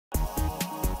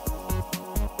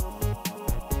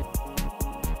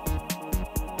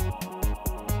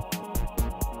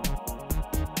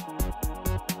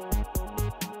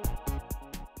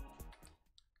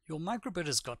Your microbit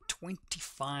has got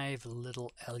 25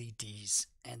 little LEDs,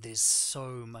 and there's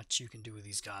so much you can do with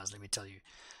these guys, let me tell you.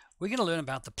 We're going to learn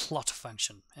about the plot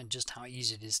function and just how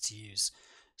easy it is to use.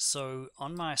 So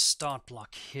on my start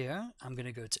block here, I'm going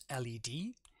to go to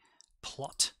LED,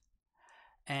 plot,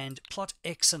 and plot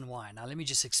X and Y. Now let me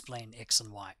just explain X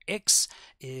and Y. X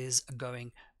is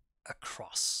going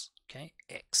across, okay?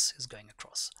 X is going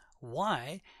across.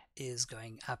 Y is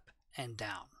going up and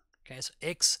down. Okay, so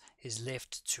X is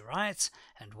left to right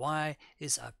and Y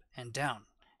is up and down,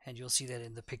 and you'll see that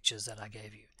in the pictures that I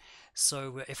gave you.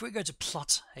 So if we go to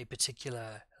plot a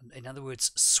particular, in other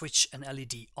words, switch an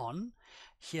LED on,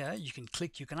 here you can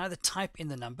click, you can either type in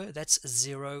the number, that's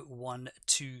 0, 1,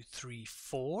 2, 3,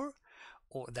 4,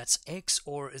 or that's X,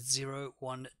 or 0,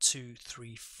 1, 2,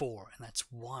 3, 4, and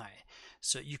that's Y.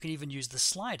 So you can even use the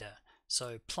slider.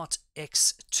 So plot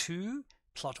X2,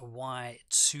 plot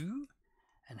Y2,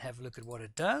 and have a look at what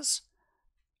it does.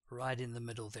 Right in the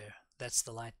middle there. That's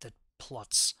the light that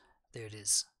plots. There it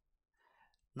is.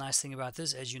 Nice thing about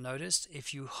this, as you noticed,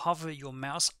 if you hover your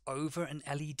mouse over an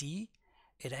LED,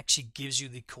 it actually gives you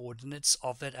the coordinates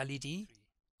of that LED.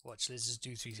 Watch, let's just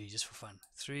do 3, 3 just for fun.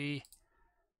 3,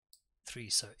 3.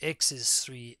 So X is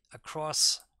 3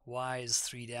 across, Y is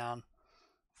 3 down.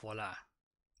 Voila.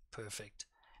 Perfect.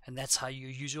 And that's how you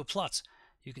use your plot.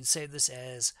 You can save this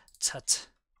as tut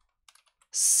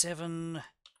 7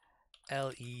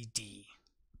 LED.